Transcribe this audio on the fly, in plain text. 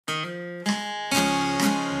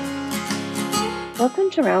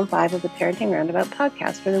Welcome to round 5 of the Parenting Roundabout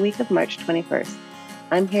podcast for the week of March 21st.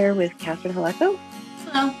 I'm here with Catherine Haleko.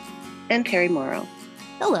 Hello. And Terry Morrow.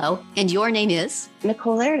 Hello. And your name is?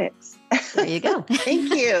 Nicole Erdix. There you go.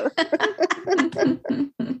 Thank you.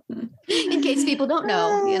 In case people don't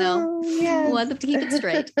know, yes. Want them to keep it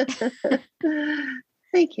straight.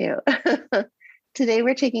 Thank you. Today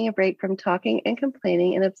we're taking a break from talking and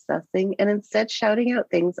complaining and obsessing and instead shouting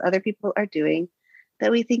out things other people are doing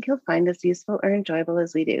that we think you'll find as useful or enjoyable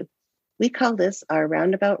as we do. We call this our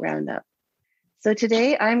Roundabout Roundup. So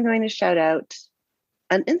today I'm going to shout out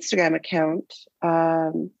an Instagram account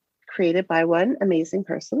created by one amazing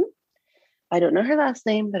person. I don't know her last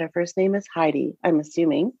name, but her first name is Heidi, I'm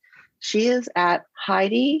assuming. She is at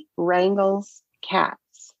Heidi Wrangles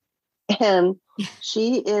Cats. And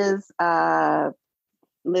she is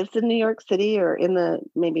lives in New York City or in the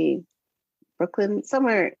maybe Brooklyn,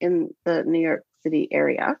 somewhere in the New York City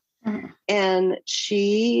area. Mm-hmm. And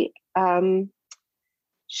she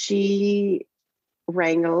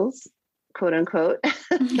wrangles, quote unquote,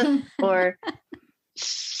 or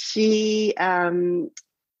she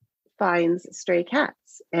finds stray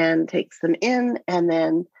cats and takes them in and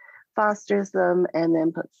then fosters them and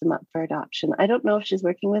then puts them up for adoption. I don't know if she's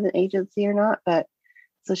working with an agency or not, but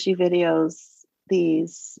so she videos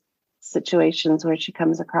these situations where she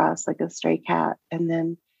comes across like a stray cat and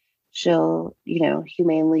then she'll,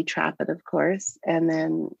 humanely trap it, of course, and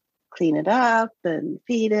then clean it up and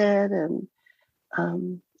feed it and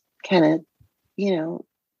kind of,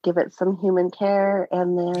 give it some human care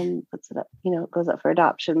and then puts it up, goes up for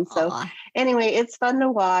adoption. So anyway, it's fun to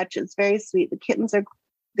watch. It's very sweet. The kittens are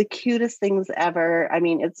the cutest things ever. I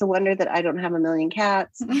mean, it's a wonder that I don't have a million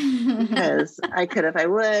cats because I could if I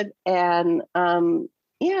would. And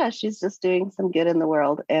she's just doing some good in the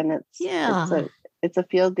world. And it's a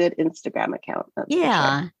feel good Instagram account.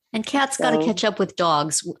 Yeah. Sure. And cats got to catch up with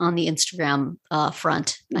dogs on the Instagram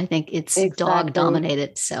front. I think it's dog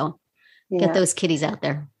dominated. So get those kitties out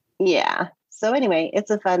there. Yeah. So anyway,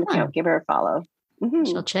 it's a fun account. Give her a follow. Mm-hmm.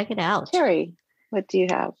 She'll check it out. Terry, what do you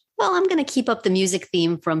have? Well, I'm going to keep up the music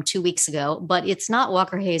theme from 2 weeks ago, but it's not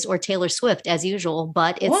Walker Hayes or Taylor Swift as usual,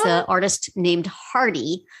 but it's an artist named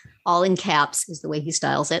Hardy, all in caps is the way he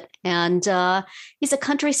styles it. And he's a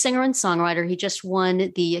country singer and songwriter. He just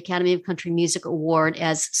won the Academy of Country Music Award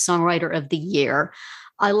as Songwriter of the Year.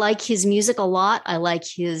 I like his music a lot. I like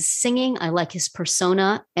his singing. I like his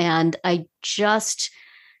persona. And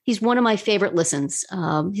he's one of my favorite listens.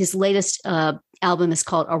 His latest album is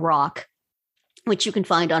called A Rock, which you can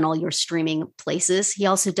find on all your streaming places. He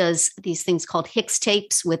also does these things called Hicks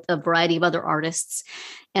tapes with a variety of other artists,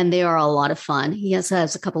 and they are a lot of fun. He has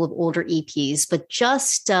a couple of older EPs, but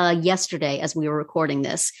just yesterday, as we were recording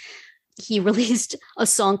this, he released a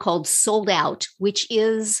song called Sold Out, which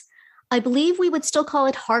is, I believe we would still call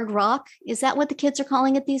it hard rock. Is that what the kids are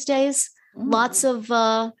calling it these days? Mm. Lots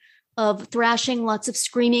of thrashing, lots of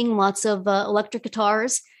screaming, lots of electric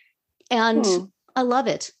guitars. And I love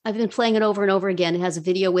it. I've been playing it over and over again. It has a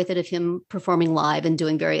video with it of him performing live and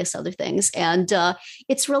doing various other things. And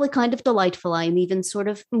it's really kind of delightful. I'm even sort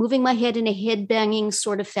of moving my head in a head-banging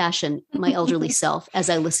sort of fashion, my elderly self, as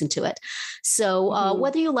I llisten to it. So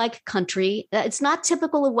whether you like country, it's not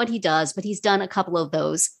typical of what he does, but he's done a couple of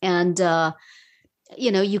those. And,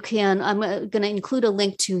 you can, I'm going to include a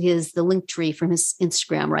link to the link tree from his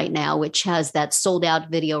Instagram right now, which has that sold out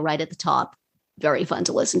video right at the top. Very fun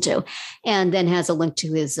to listen to, and then has a link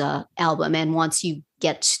to his album. And once you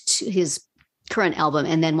get to his current album,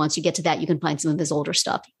 and then once you get to that, you can find some of his older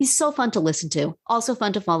stuff. He's so fun to listen to, also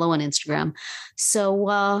fun to follow on Instagram. So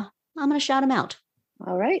I'm going to shout him out.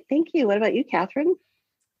 All right. Thank you. What about you, Catherine?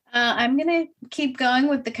 I'm going to keep going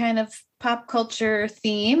with the kind of pop culture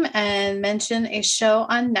theme and mention a show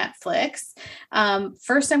on Netflix.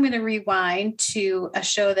 First, I'm going to rewind to a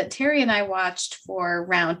show that Terry and I watched for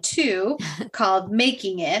round 2 called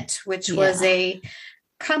Making It, which was a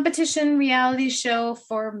competition reality show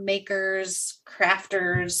for makers,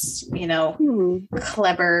 crafters,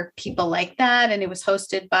 clever people like that. And it was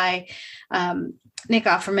hosted by Nick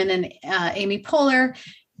Offerman and Amy Poehler.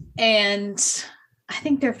 And I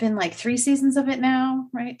think there've been like 3 seasons of it now,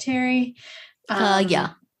 right, Terry?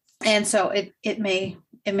 Yeah. And so it may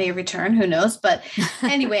return, who knows? But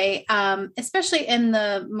anyway, especially in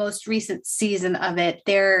the most recent season of it,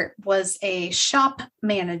 there was a shop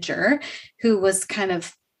manager who was kind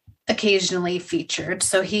of occasionally featured.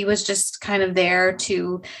 So he was just kind of there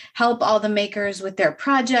to help all the makers with their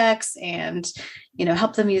projects and,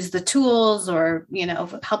 help them use the tools or,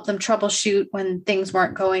 help them troubleshoot when things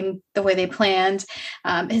weren't going the way they planned.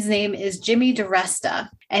 His name is Jimmy DiResta,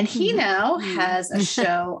 and he now has a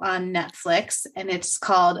show on Netflix, and it's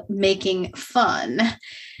called Making Fun.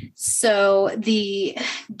 So the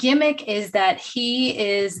gimmick is that he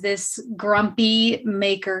is this grumpy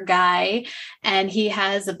maker guy, and he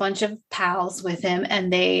has a bunch of pals with him,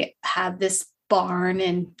 and they have this barn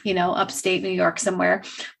in, upstate New York somewhere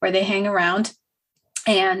where they hang around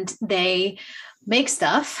and they make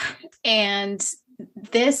stuff. And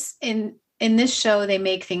in this show, they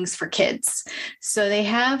make things for kids. So they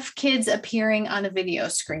have kids appearing on a video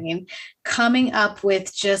screen, coming up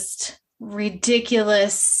with just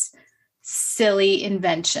ridiculous, silly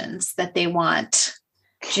inventions that they want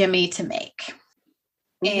Jimmy to make.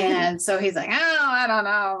 And so he's like, oh, I don't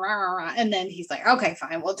know. And then he's like, okay,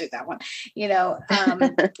 fine, we'll do that one,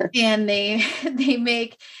 and they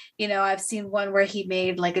make, I've seen one where he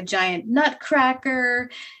made like a giant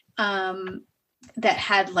nutcracker that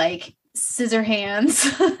had like scissor hands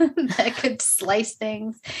that could slice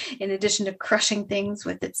things in addition to crushing things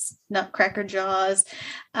with its nutcracker jaws.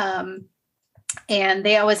 And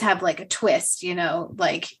they always have like a twist,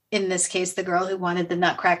 like in this case, the girl who wanted the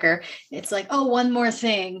nutcracker, it's like, oh, one more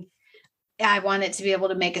thing. I want it to be able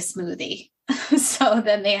to make a smoothie. So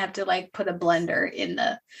then they have to like put a blender in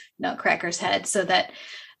the nutcracker's head so that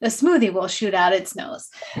the smoothie will shoot out its nose,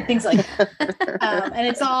 things like that. And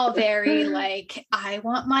it's all very like, I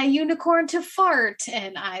want my unicorn to fart,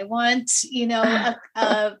 and I want,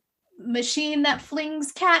 a machine that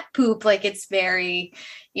flings cat poop. Like it's very,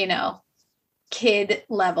 kid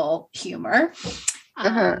level humor.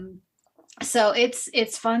 So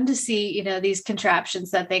it's fun to see, these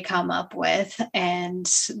contraptions that they come up with and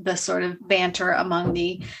the sort of banter among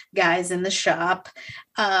the guys in the shop.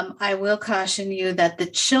 I will caution you that the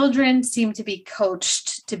children seem to be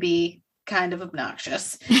coached to be kind of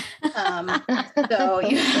obnoxious. So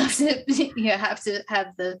you have to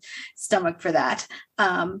have the stomach for that.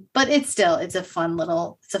 But it's a fun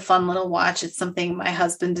little watch. It's something my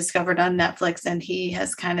husband discovered on Netflix, and he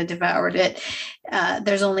has kind of devoured it.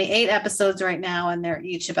 There's only 8 episodes right now, and they're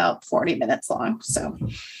each about 40 minutes long. So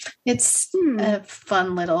it's a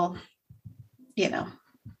fun little,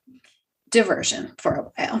 diversion for a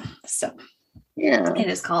while. So yeah, it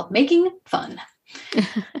is called Making Fun.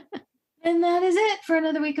 And that is it for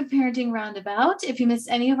another week of Parenting Roundabout. If you missed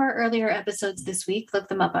any of our earlier episodes this week, look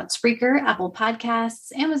them up on Spreaker, Apple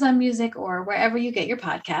Podcasts, Amazon Music, or wherever you get your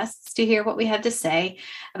podcasts to hear what we had to say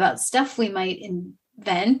about stuff we might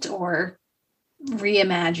invent or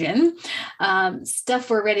reimagine,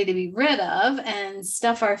 stuff we're ready to be rid of, and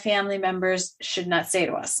stuff our family members should not say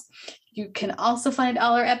to us. You can also find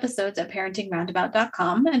all our episodes at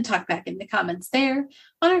parentingroundabout.com and talk back in the comments there,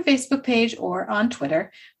 on our Facebook page, or on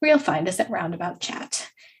Twitter, where you'll find us at Roundabout Chat.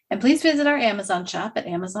 And please visit our Amazon shop at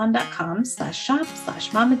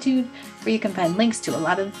amazon.com/shop/momitude, where you can find links to a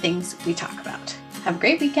lot of the things we talk about. Have a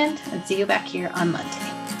great weekend, and see you back here on Monday.